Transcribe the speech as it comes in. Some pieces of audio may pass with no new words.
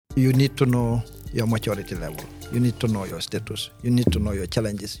you need to know your maturity level. You need to know your status. You need to know your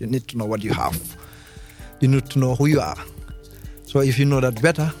challenges. You need to know what you have. You need to know who you are. So if you know that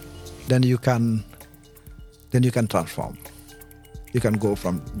better, then you can transform. You can go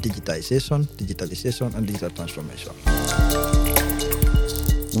from digitalization, and digital transformation.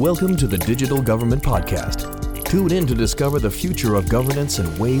 Welcome to the Digital Government Podcast. Tune in to discover the future of governance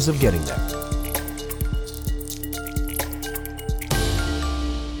and ways of getting there.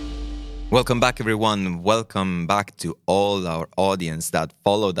 Welcome back, everyone. Welcome back to all our audience that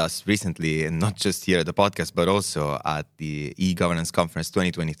followed us recently, and not just here at the podcast, but also at the e-Governance Conference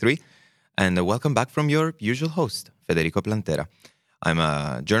 2023. And welcome back from your usual host, Federico Plantera. I'm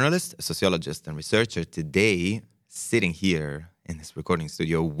a journalist, a sociologist, and researcher today, sitting here in this recording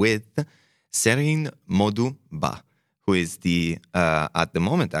studio with Serine Modou Ba, who is at the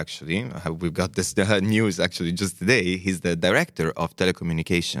moment, actually, we've got this news actually just today, he's the Director of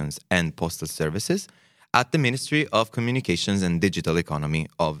Telecommunications and Postal Services at the Ministry of Communications and Digital Economy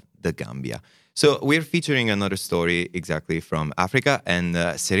of the Gambia. So we're featuring another story exactly from Africa, and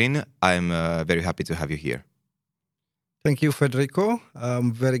Serine, I'm very happy to have you here. Thank you, Federico.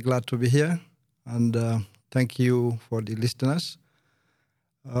 I'm very glad to be here, and thank you for the listeners.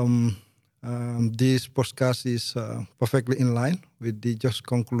 This podcast is perfectly in line with the just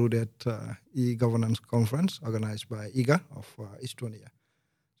concluded e-governance conference organized by IGA of Estonia.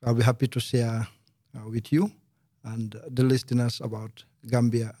 So I'll be happy to share with you and the listeners about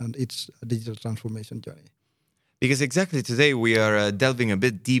Gambia and its digital transformation journey. Because exactly today we are delving a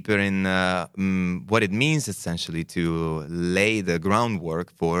bit deeper in what it means essentially to lay the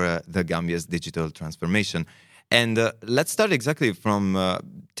groundwork for the Gambia's digital transformation. And let's start exactly from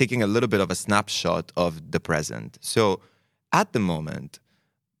taking a little bit of a snapshot of the present. So, at the moment,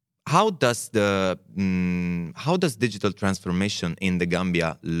 how does digital transformation in the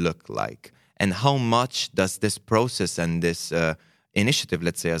Gambia look like, and how much does this process and this initiative,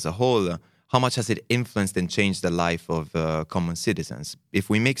 let's say as a whole, how much has it influenced and changed the life of common citizens? If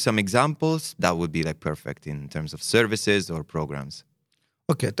we make some examples, that would be like perfect in terms of services or programs.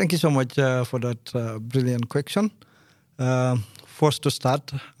 Okay, thank you so much for that brilliant question. First to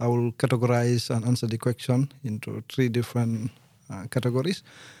start, I will categorize and answer the question into three different categories.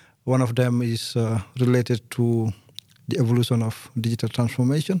 One of them is related to the evolution of digital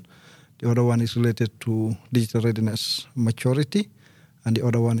transformation. The other one is related to digital readiness maturity. And the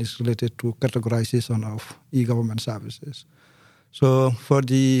other one is related to categorization of e-government services. So for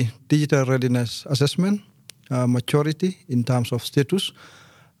the digital readiness assessment, maturity in terms of status,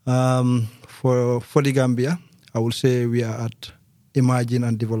 for the Gambia, I will say we are at emerging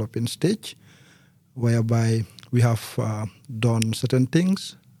and developing stage, whereby we have done certain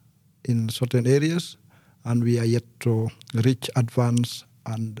things in certain areas, and we are yet to reach advanced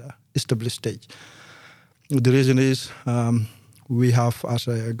and established stage. The reason is we have, as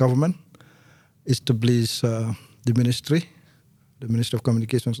a government, established the Ministry of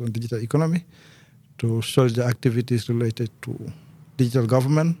Communications and Digital Economy, to solve the activities related to digital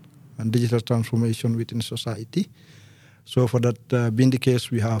government and digital transformation within society. So for that being the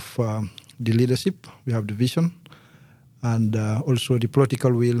case, we have the leadership, we have the vision, and also the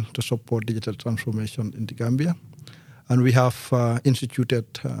political will to support digital transformation in the Gambia. And we have instituted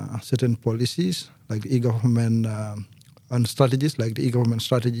certain policies like the e-government and strategies like the e-government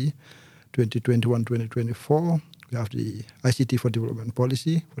strategy 2021-2024. We have the ICT for Development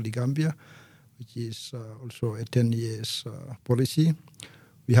policy for the Gambia, which is also a 10 years policy.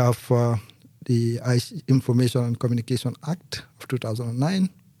 We have the Information and Communication Act of 2009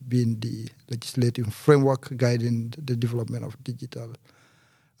 being the legislative framework guiding the development of digital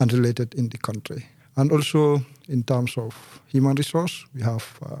and related in the country. And also in terms of human resource, we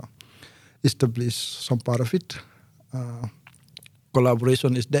have established some part of it.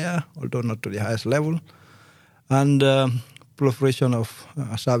 Collaboration is there, although not to the highest level. And proliferation of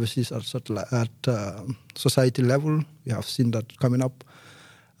services at society level, we have seen that coming up.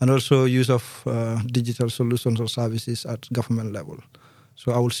 And also use of digital solutions or services at government level.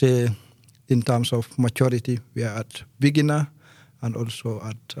 So I would say in terms of maturity, we are at beginner and also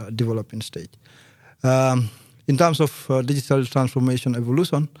at developing stage. In terms of digital transformation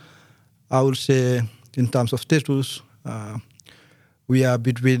evolution, I would say in terms of status, we are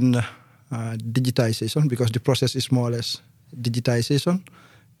between digitization, because the process is more or less digitization,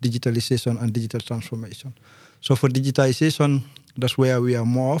 digitalization, and digital transformation. So for digitization, that's where we are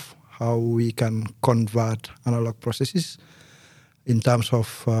more of how we can convert analog processes in terms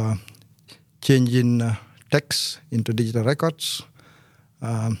of changing text into digital records,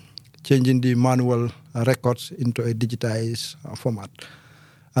 changing the manual records into a digitized format.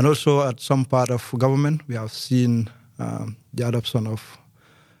 And also at some part of government, we have seen the adoption of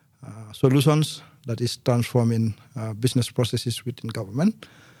solutions that is transforming business processes within government.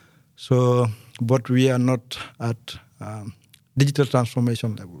 So, but we are not at digital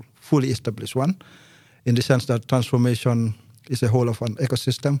transformation level, fully established one, in the sense that transformation is a whole of an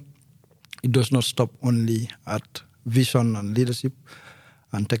ecosystem. It does not stop only at vision and leadership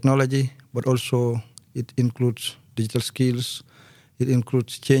and technology, but also it includes digital skills, it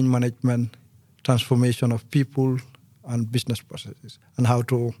includes change management, transformation of people and business processes, and how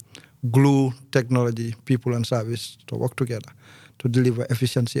to glue technology, people and service to work together to deliver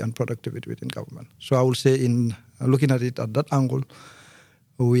efficiency and productivity within government. So I would say in looking at it at that angle,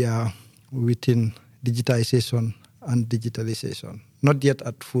 we are within digitization and digitalization, not yet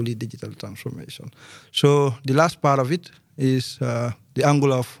at fully digital transformation. So the last part of it is the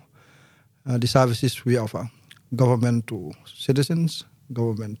angle of the services we offer. Government to citizens,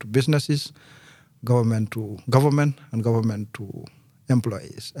 government to businesses, government to government, and government to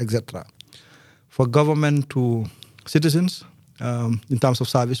employees, etc. For government to citizens, in terms of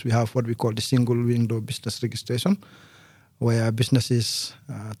service, we have what we call the single window business registration, where businesses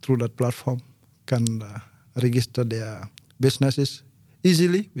through that platform can register their businesses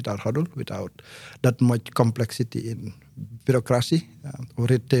easily, without hurdle, without that much complexity in bureaucracy or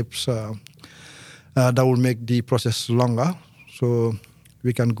red tapes that will make the process longer. So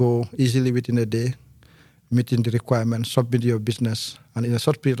we can go easily within a day, meeting the requirements, submit your business, and in a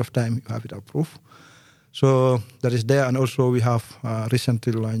short period of time, you have it approved. So that is there. And also we have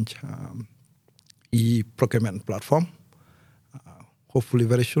recently launched e-procurement platform. Hopefully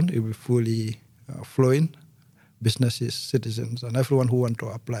very soon it will be fully flowing. Businesses, citizens, and everyone who want to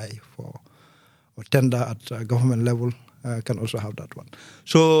apply for or tender at government level can also have that one.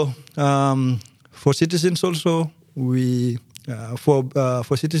 So for citizens also, we are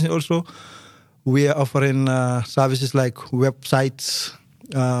offering services like websites,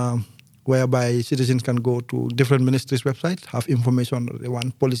 whereby citizens can go to different ministries' websites, have information on the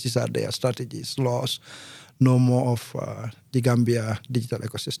one, policies are there, strategies, laws, know more of the Gambia digital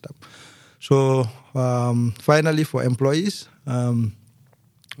ecosystem. So finally, for employees,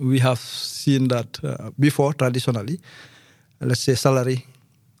 we have seen that before, traditionally, let's say salary,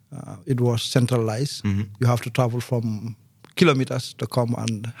 it was centralized. Mm-hmm. You have to travel from kilometers to come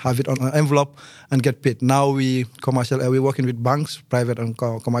and have it on an envelope and get paid. Now we're working with banks, private and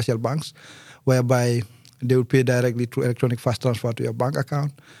commercial banks, whereby they will pay directly through electronic fast transfer to your bank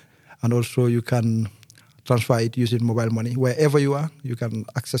account. And also you can transfer it using mobile money. Wherever you are, you can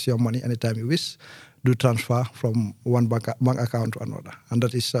access your money anytime you wish, do transfer from one bank account to another. And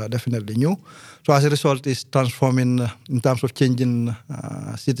that is definitely new. So as a result, it's transforming in terms of changing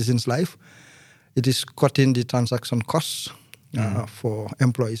citizens' life. It is cutting the transaction costs for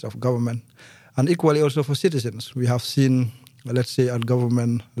employees of government. And equally also for citizens. We have seen, let's say at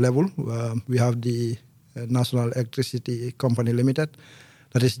government level, we have the National Electricity Company Limited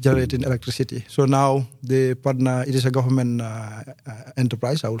that is generating electricity. So now the partner, it is a government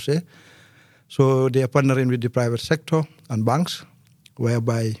enterprise, I would say. So they are partnering with the private sector and banks,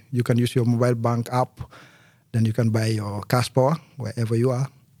 whereby you can use your mobile bank app, then you can buy your cash power wherever you are.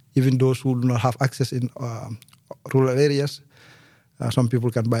 Even those who do not have access in rural areas, some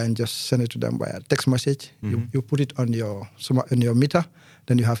people can buy and just send it to them by a text message. Mm-hmm. You put it on your meter,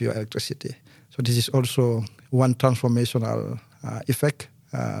 then you have your electricity. So this is also one transformational effect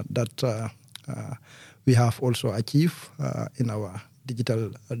that we have also achieved in our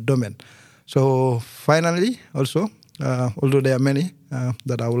digital domain. So finally, also, although there are many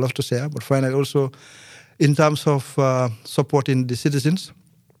that I would love to share, but finally also in terms of supporting the citizens,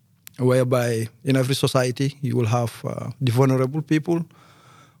 whereby in every society you will have the vulnerable people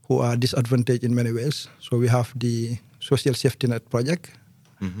who are disadvantaged in many ways. So we have the Social Safety Net project,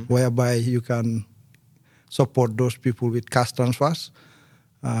 mm-hmm. whereby you can support those people with cash transfers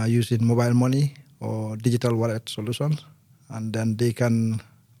using mobile money or digital wallet solutions. And then they can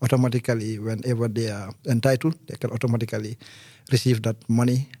automatically, whenever they are entitled, they can automatically receive that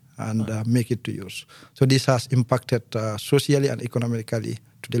money and make it to use. So this has impacted socially and economically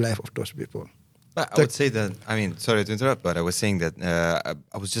to the life of those people. I would say that, sorry to interrupt, but I was saying that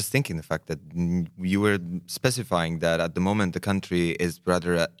I was just thinking the fact that you were specifying that at the moment the country is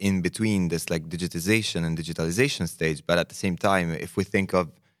rather in between this like digitization and digitalization stage, but at the same time, if we think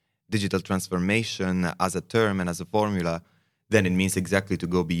of digital transformation as a term and as a formula, then it means exactly to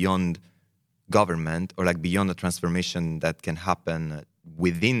go beyond government or like beyond the transformation that can happen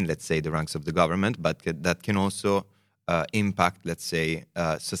within, let's say, the ranks of the government, but that can also impact, let's say,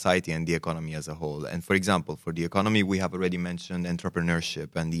 society and the economy as a whole. And for example, for the economy, we have already mentioned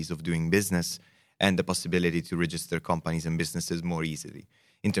entrepreneurship and ease of doing business and the possibility to register companies and businesses more easily.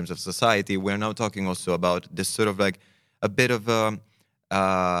 In terms of society, we're now talking also about this sort of like a bit of a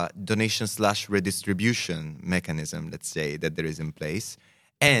donation/redistribution mechanism, let's say, that there is in place.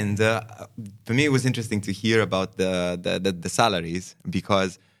 And for me, it was interesting to hear about the salaries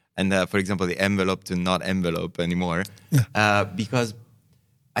because, and for example, the envelope to not envelope anymore. Yeah. Because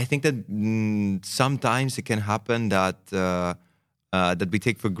I think that sometimes it can happen that that we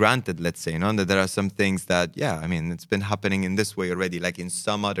take for granted, let's say, that there are some things that, it's been happening in this way already, like in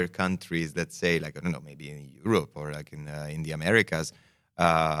some other countries, let's say, like, I don't know, maybe in Europe or like in the Americas,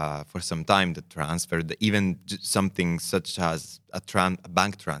 for some time, the transfer, even something such as a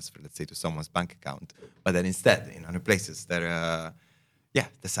bank transfer, let's say, to someone's bank account. But then instead, in other places, the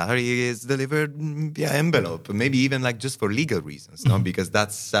salary is delivered via envelope, maybe even like just for legal reasons, because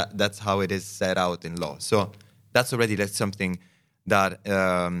that's how it is set out in law. So that's already like something that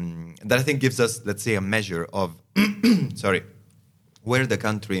I think gives us, let's say, a measure of, where the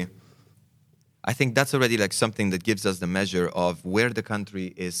country. I think that's already like something that gives us the measure of where the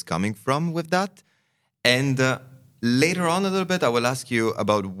country is coming from with that. And later on a little bit, I will ask you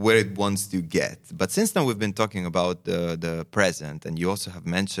about where it wants to get. But since now we've been talking about the present, and you also have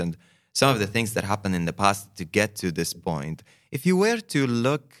mentioned some of the things that happened in the past to get to this point. If you were to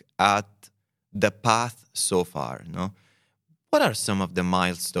look at the path so far, what are some of the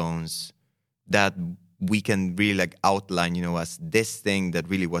milestones that we can really like outline, as this thing that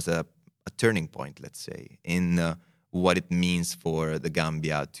really was a turning point, let's say, in what it means for the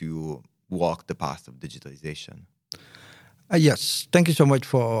Gambia to walk the path of digitalization? Yes, thank you so much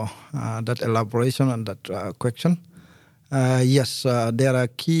for that elaboration and that question. Yes, there are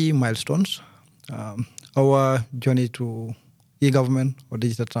key milestones. Our journey to e-government or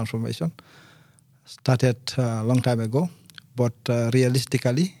digital transformation started a long time ago, but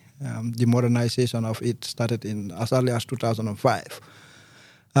realistically, the modernization of it started in as early as 2005.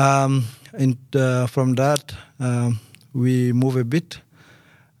 From that, we move a bit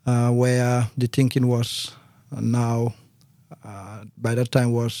where the thinking was now, by that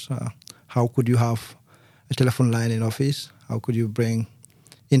time was how could you have a telephone line in office? How could you bring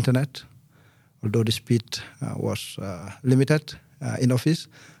internet, although the speed was limited in office,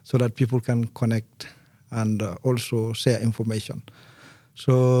 so that people can connect and also share information.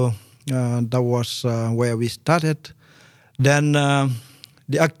 So that was where we started. Then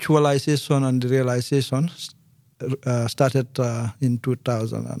the actualization and the realization started in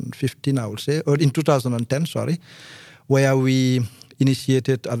 2015, I would say, or in 2010, sorry, where we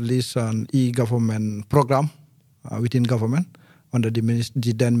initiated at least an e-government program within government under the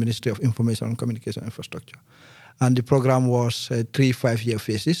then Ministry of Information and Communication Infrastructure. And the program was 3 5-year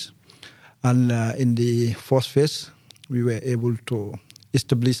phases. And in the first phase, we were able to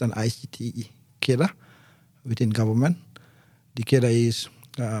establish an ICT cadre within government. The cadre is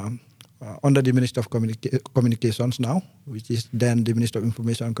under the Ministry of Communications now, which is then the Ministry of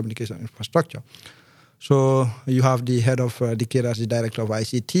Information and Communication Infrastructure. So you have the head of the cadre as the director of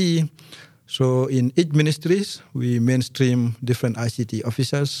ICT. So in each ministries, we mainstream different ICT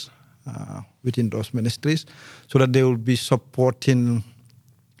officers within those ministries so that they will be supporting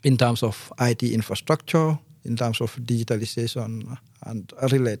in terms of IT infrastructure, in terms of digitalization and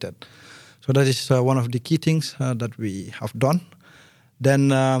related. So that is one of the key things that we have done.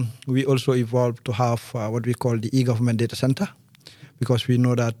 Then we also evolved to have what we call the e-government data center, because we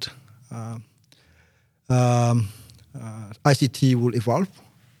know that ICT will evolve,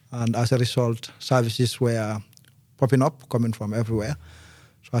 and as a result, services were popping up, coming from everywhere.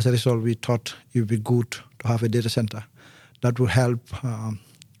 So as a result, we thought it would be good to have a data center that would help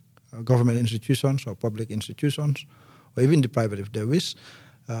government institutions or public institutions, or even the private if they wish,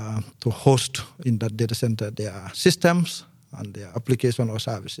 to host in that data center their systems and their application or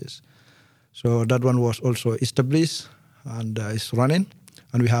services. So that one was also established and is running.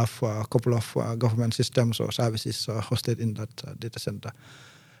 And we have a couple of government systems or services hosted in that data center.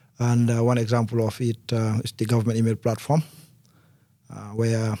 And one example of it is the government email platform,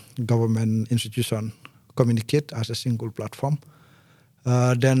 where government institutions communicate as a single platform.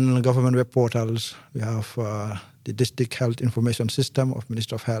 Then government web portals, we have the district health information system of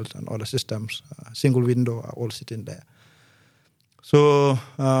Ministry of Health and other systems, single window are all sitting there. So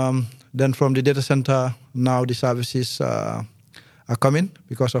then from the data center, now the services are coming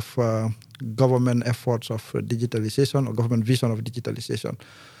because of government efforts of digitalization or government vision of digitalization.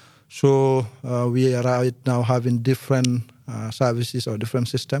 So we are right now having different services or different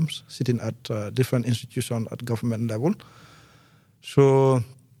systems sitting at different institutions at government level. So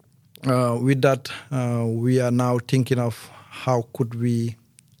with that, we are now thinking of how could we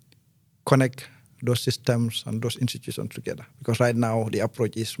connect those systems and those institutions together. Because right now the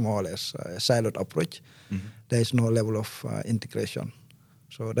approach is more or less a siloed approach. Mm-hmm. There is no level of integration.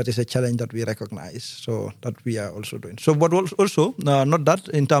 So that is a challenge that we recognize. So that we are also doing. So, but also not that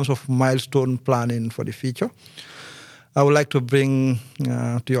in terms of milestone planning for the future. I would like to bring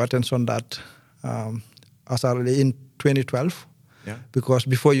to your attention that as early in 2012, because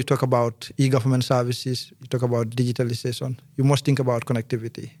before you talk about e-government services, you talk about digitalization, you must think about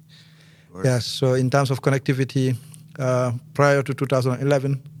connectivity. Yes, so in terms of connectivity, prior to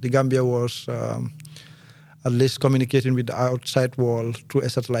 2011, the Gambia was at least communicating with the outside world through a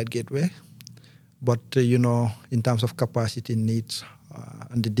satellite gateway. But, in terms of capacity needs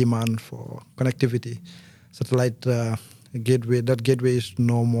and the demand for connectivity, satellite gateway, that gateway is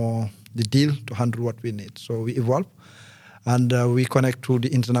no more the deal to handle what we need. So we evolve and we connect to the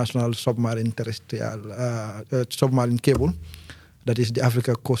international submarine terrestrial submarine cable. That is the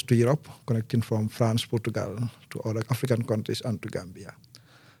Africa coast to Europe, connecting from France, Portugal to other African countries and to Gambia.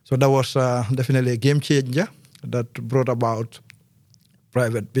 So that was definitely a game changer that brought about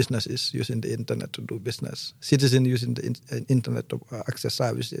private businesses using the internet to do business, citizens using the internet to access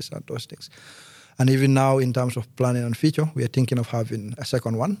services and those things. And even now, in terms of planning and future, we are thinking of having a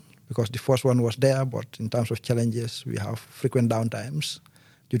second one because the first one was there, but in terms of challenges, we have frequent downtimes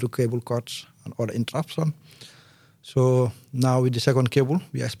due to cable cuts and other interruptions. So now with the second cable,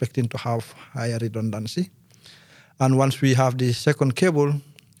 we are expecting to have higher redundancy. And once we have the second cable,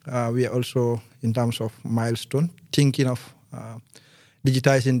 we are also, in terms of milestone, thinking of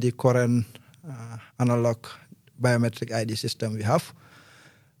digitizing the current analog biometric ID system we have.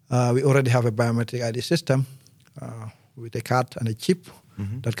 We already have a biometric ID system with a card and a chip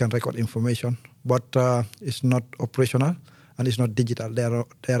that can record information, but it's not operational and it's not digital.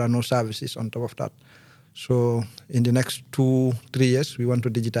 There are no services on top of that. So in the next 2-3 years, we want to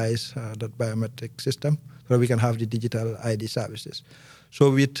digitize that biometric system so we can have the digital ID services.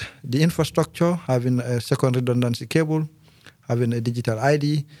 So with the infrastructure, having a second redundancy cable, having a digital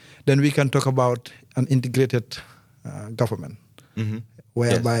ID, then we can talk about an integrated government,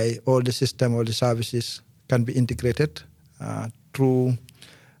 whereby all the system, all the services can be integrated through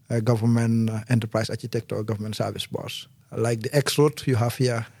a government enterprise architect or government service bus. Like the X-Road you have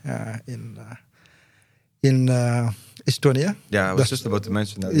here in Estonia. Yeah, I was just about to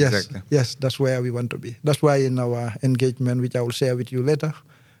mention that. Yes, exactly. Yes, that's where we want to be. That's why in our engagement, which I will share with you later,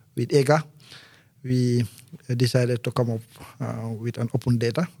 with EGA, we decided to come up with an open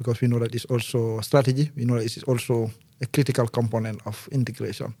data because we know that it's also a strategy. We know that it's also a critical component of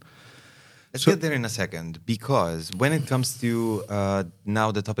integration. Let's get there in a second, because when it comes to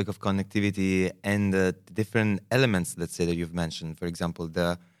now the topic of connectivity and the different elements, let's say, that you've mentioned, for example,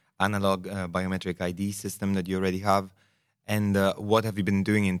 the analog biometric ID system that you already have, and what have you been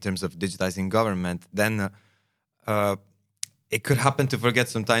doing in terms of digitizing government, then it could happen to forget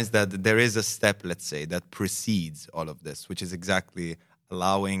sometimes that there is a step, let's say, that precedes all of this, which is exactly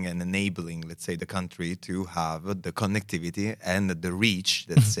allowing and enabling, let's say, the country to have the connectivity and the reach,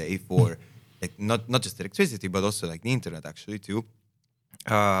 let's say, for like not just electricity, but also like the internet, actually, to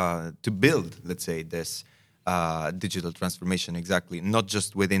build, let's say, this digital transformation, exactly, not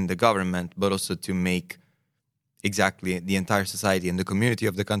just within the government, but also to make exactly the entire society and the community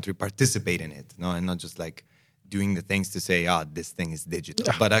of the country participate in it, and not just like doing the things to say, this thing is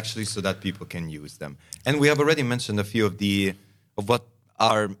digital, but actually so that people can use them. And we have already mentioned a few of what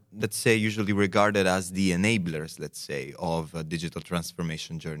are, let's say, usually regarded as the enablers, let's say, of a digital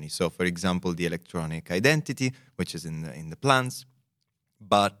transformation journey. So, for example, the electronic identity, which is in the plans,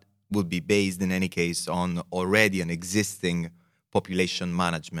 but will be based in any case on already an existing population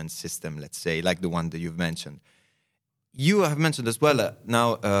management system, let's say, like the one that you've mentioned. You have mentioned as well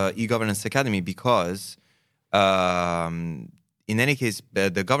now e-governance academy because in any case,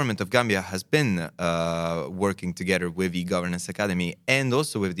 the government of Gambia has been working together with e-governance academy and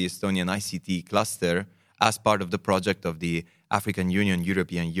also with the Estonian ICT cluster as part of the project of the African Union,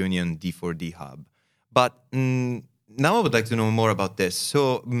 European Union D4D hub. But now I would like to know more about this.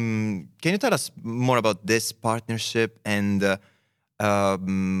 So can you tell us more about this partnership and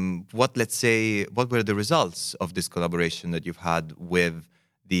what were the results of this collaboration that you've had with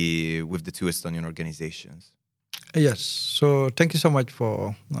the two Estonian organizations? Yes. So thank you so much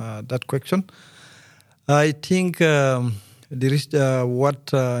for that question. I think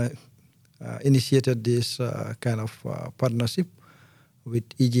what initiated this kind of partnership with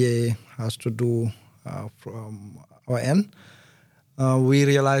EGA has to do from our end. We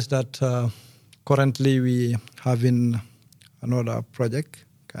realized that currently we having another project,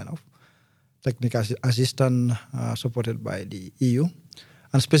 kind of technical assistance supported by the EU,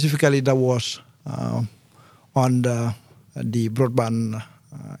 and specifically that was on the broadband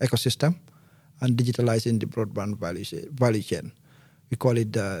ecosystem and digitalizing the broadband value chain. We call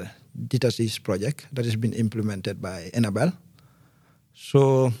it the DataSys project that has been implemented by Enabel.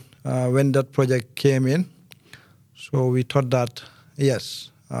 So when that project came in, so we thought that,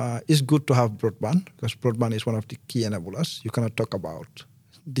 yes, it's good to have broadband because broadband is one of the key enablers. You cannot talk about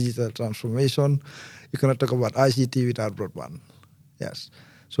digital transformation. You cannot talk about ICT without broadband. Yes.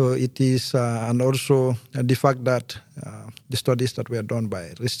 So it is, and also the fact that the studies that were done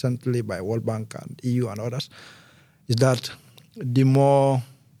recently by World Bank and EU and others is that the more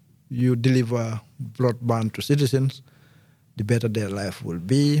you deliver broadband to citizens, the better their life will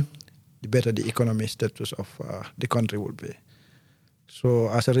be, the better the economic status of the country will be. So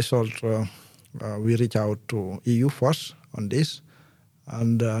as a result, we reached out to EU first on this,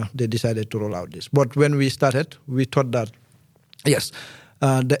 and they decided to roll out this. But when we started, we thought that, yes,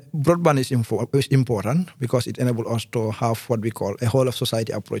 the broadband is important because it enables us to have what we call a whole of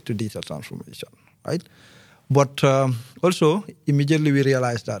society approach to digital transformation, right? But also, immediately we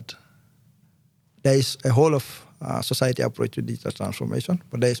realized that there is a whole of society approach to digital transformation,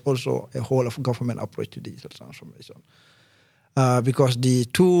 but there is also a whole of government approach to digital transformation. Because the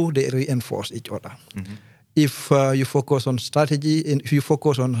two, they reinforce each other. Mm-hmm. If you focus on strategy, if you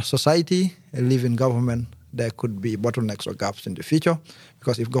focus on society and live in government, there could be bottlenecks or gaps in the future,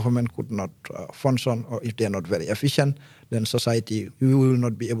 because if government could not function or if they are not very efficient, then society, we will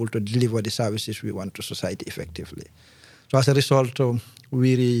not be able to deliver the services we want to society effectively. So as a result,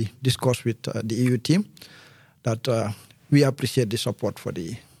 we discussed with the EU team that we appreciate the support for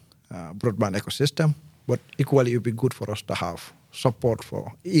the broadband ecosystem, but equally it would be good for us to have support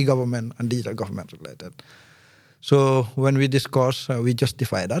for e-government and digital government related. So when we discuss, we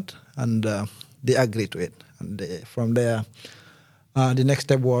justify that, and they agree to it. And from there, the next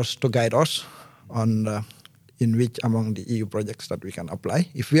step was to guide us on in which among the EU projects that we can apply,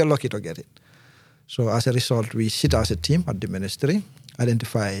 if we are lucky to get it. So as a result, we sit as a team at the ministry,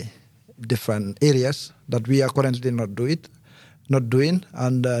 identify different areas that we are currently not doing,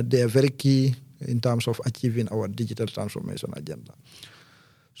 and they are very key in terms of achieving our digital transformation agenda.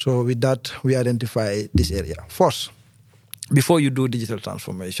 So with that, we identify this area. First, before you do digital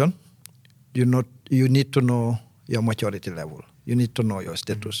transformation, you need to know your maturity level. You need to know your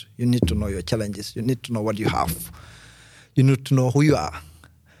status. You need to know your challenges. You need to know what you have. You need to know who you are.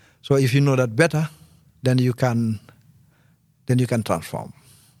 So if you know that better, then you can transform.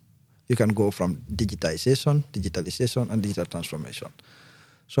 You can go from digitalization, and digital transformation.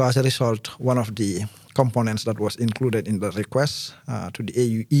 So as a result, one of the components that was included in the request to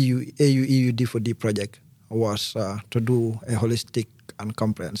the EU D4D project was to do a holistic and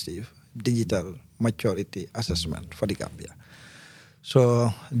comprehensive digital maturity assessment for the Gambia.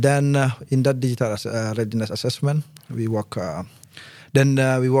 So then in that digital readiness assessment, we work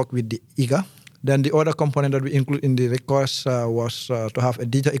with the IGA. Then the other component that we include in the request was to have a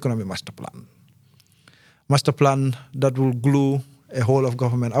digital economy master plan. Master plan that will glue a whole of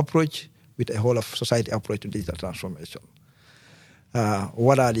government approach with a whole of society approach to digital transformation.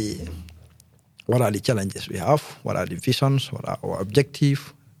 What are the challenges we have? What are the visions? What are our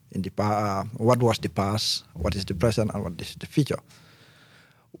objectives? What was the past? What is the present? And what is the future?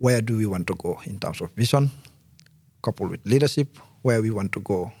 Where do we want to go in terms of vision, coupled with leadership? Where we want to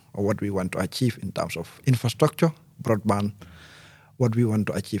go, or what we want to achieve in terms of infrastructure, broadband, what we want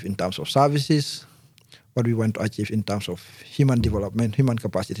to achieve in terms of services, what we want to achieve in terms of human development, human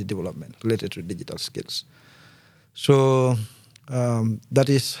capacity development related to digital skills. So that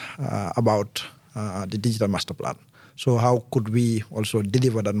is about the digital master plan. So how could we also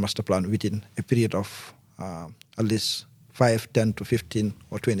deliver that master plan within a period of at least 5, 10 to 15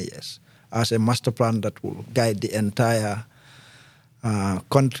 or 20 years as a master plan that will guide the entire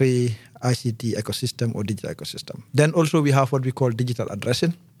country ICT ecosystem or digital ecosystem. Then also we have what we call digital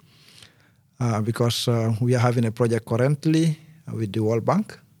addressing, because we are having a project currently with the World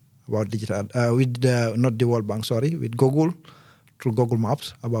Bank about digital, with Google, through Google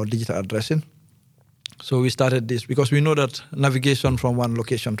Maps about digital addressing. So we started this because we know that navigation from one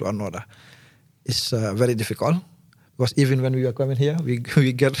location to another is very difficult. Because even when we were coming here, we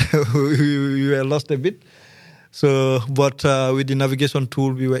were lost a bit. So, but with the navigation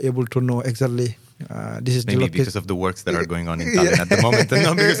tool, we were able to know exactly This is maybe because of the works that are going on in Tallinn at the moment, and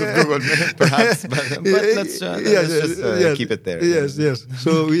not because of Google, perhaps. But let's just keep it there. Yes.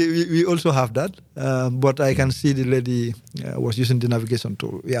 So we also have that. But I can see the lady was using the navigation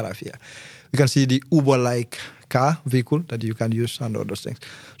tool. We arrive here. You can see the Uber-like vehicle that you can use and all those things.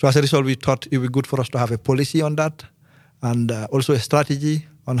 So as a result, we thought it would be good for us to have a policy on that, and also a strategy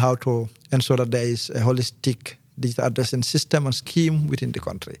on how to ensure that there is a holistic digital addressing system and scheme within the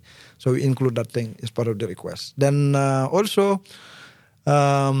country. So we include that thing as part of the request. Then also,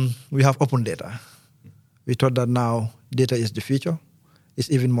 we have open data. We thought that now data is the future. It's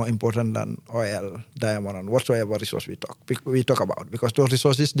even more important than oil, diamond, and whatsoever resource we talk about. Because those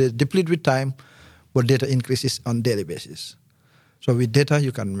resources, they deplete with time, but data increases on daily basis. So with data,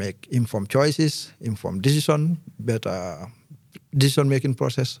 you can make informed choices, informed decision, better decision-making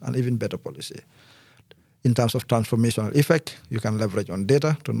process, and even better policy. In terms of transformational effect, you can leverage on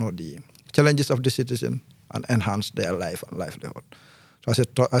data to know the challenges of the citizen and enhance their life and livelihood.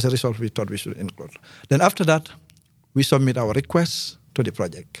 So as a result, we thought we should include. Then after that, we submit our requests to the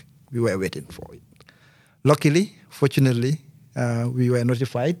project. We were waiting for it. Luckily, fortunately, we were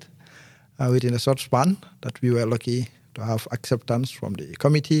notified within a short span that we were lucky to have acceptance from the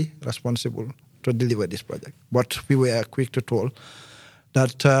committee responsible to deliver this project. But we were quick to told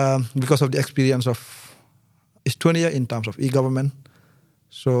that because of the experience of Estonia in terms of e-government,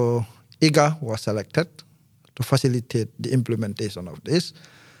 so IGA was selected to facilitate the implementation of this.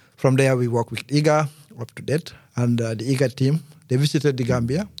 From there, we work with IGA up to date, and the IGA team, they visited the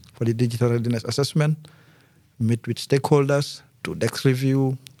Gambia for the digital readiness assessment, meet with stakeholders, do desk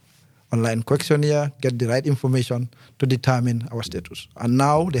review, online questionnaire, get the right information to determine our status. And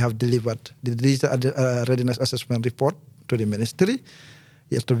now they have delivered the digital readiness assessment report to the ministry.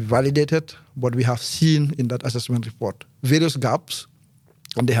 It has to be validated, but we have seen in that assessment report various gaps,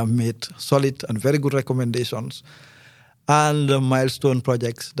 and they have made solid and very good recommendations and milestone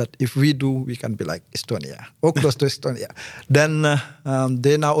projects that if we do, we can be like Estonia or close to Estonia. Then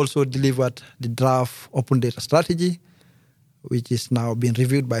they now also delivered the draft open data strategy, which is now being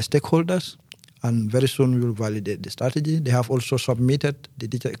reviewed by stakeholders, and very soon we will validate the strategy. They have also submitted the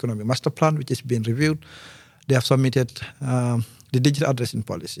digital economy master plan, which is being reviewed. They have submitted the digital addressing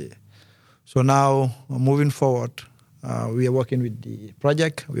policy. So now, moving forward, we are working with the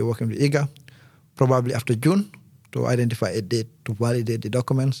project, we are working with IGA, probably after June, to identify a date to validate the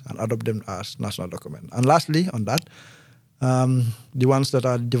documents and adopt them as national document. And lastly, on that, the ones that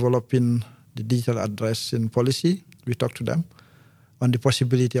are developing the digital addressing policy, we talk to them on the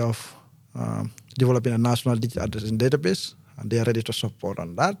possibility of developing a national digital addressing database, and they are ready to support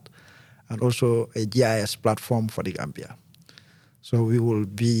on that, and also a GIS platform for the Gambia. So we will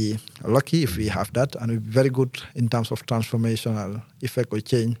be lucky if we have that, and it will be very good in terms of transformational effect or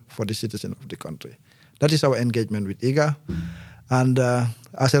change for the citizen of the country. That is our engagement with IGA. And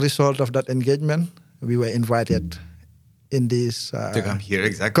as a result of that engagement, we were invited in this to come here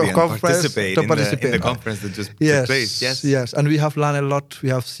exactly and participate in the conference that just took place. Yes, and we have learned a lot. We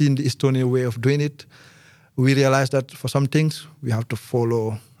have seen the Estonian way of doing it. We realized that for some things, we have to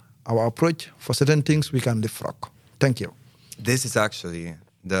follow our approach. For certain things, we can leapfrog. Thank you. This is actually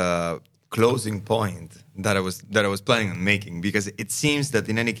the closing point that I was planning on making, because it seems that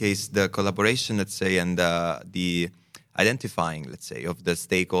in any case the collaboration, let's say, and the identifying, let's say, of the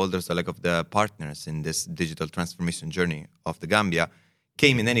stakeholders or like of the partners in this digital transformation journey of the Gambia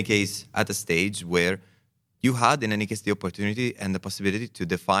came in any case at a stage where you had in any case the opportunity and the possibility to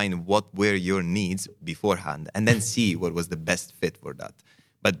define what were your needs beforehand and then see what was the best fit for that.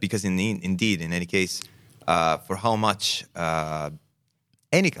 But because indeed, in any case, for how much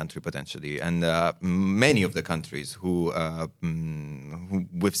any country potentially, and many of the countries who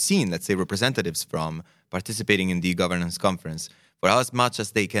we've seen, let's say, representatives from participating in the governance conference, for as much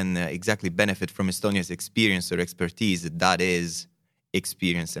as they can exactly benefit from Estonia's experience or expertise, that is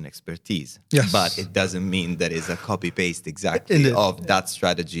experience and expertise. Yes. But it doesn't mean that it's a copy-paste exactly of that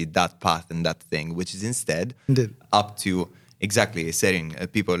strategy, that path, and that thing, which is instead up to exactly setting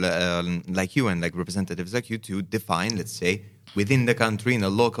people like you and like representatives like you to define, let's say, within the country in a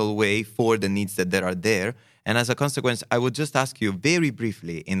local way for the needs that there are there. And as a consequence, I would just ask you very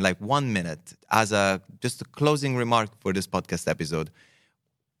briefly in like 1 minute as just a closing remark for this podcast episode.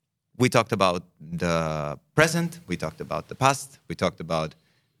 We talked about the present, we talked about the past, we talked about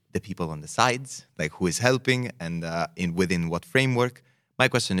the people on the sides, like who is helping and within what framework. My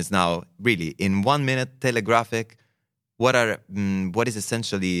question is now really in 1 minute, telegraphic, what is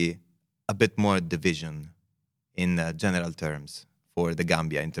essentially a bit more division in general terms for the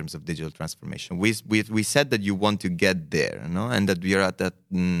Gambia in terms of digital transformation? We said that you want to get there, no? And that we are at that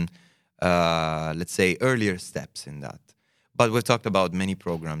let's say, earlier steps in that. But we've talked about many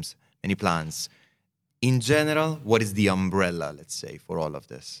programs, many plans. In general, what is the umbrella, let's say, for all of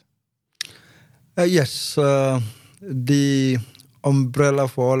this? Yes, the umbrella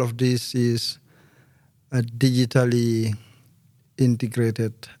for all of this is a digitally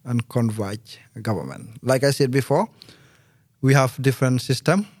integrated and converged government. Like I said before, we have different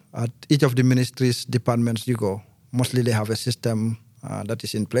systems. At each of the ministries, departments you go, mostly they have a system that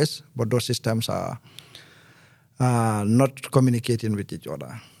is in place, but those systems are not communicating with each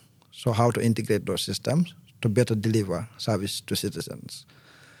other. So how to integrate those systems to better deliver service to citizens.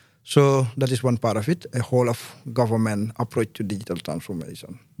 So that is one part of it, a whole of government approach to digital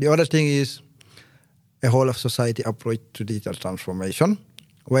transformation. The other thing is a whole of society approach to digital transformation,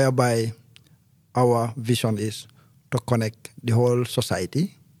 whereby our vision is to connect the whole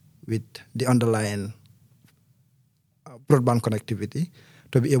society with the underlying broadband connectivity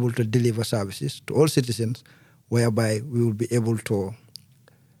to be able to deliver services to all citizens, whereby we will be able to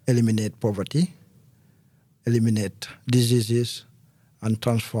eliminate poverty, eliminate diseases, and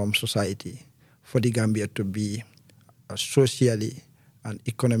transform society for the Gambia to be a socially and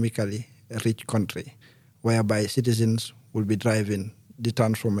economically rich country, whereby citizens will be driving the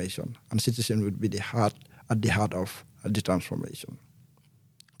transformation and citizens will be at the heart of the transformation.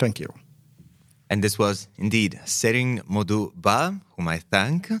 Thank you. And this was indeed Sering Modu Ba, whom I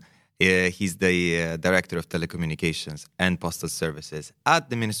thank. He's the Director of Telecommunications and Postal Services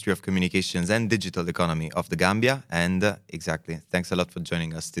at the Ministry of Communications and Digital Economy of the Gambia. And exactly, thanks a lot for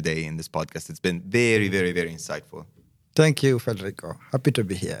joining us today in this podcast. It's been very, very, very insightful. Thank you, Federico. Happy to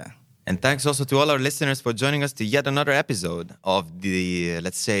be here. And thanks also to all our listeners for joining us to yet another episode of the,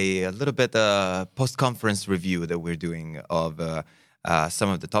 let's say, a little bit post-conference review that we're doing of some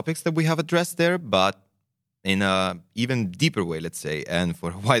of the topics that we have addressed there, but in a even deeper way, let's say, and for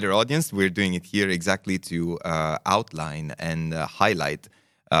a wider audience, we're doing it here exactly to outline and highlight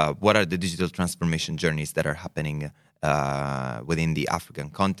what are the digital transformation journeys that are happening within the African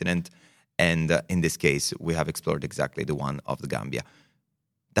continent. And in this case, we have explored exactly the one of the Gambia.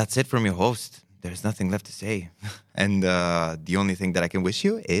 That's it from your host. There's nothing left to say. And the only thing that I can wish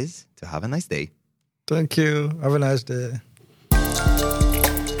you is to have a nice day. Thank you. Have a nice day.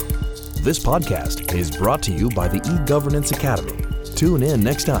 This podcast is brought to you by the eGovernance Academy. Tune in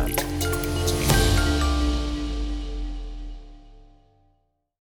next time.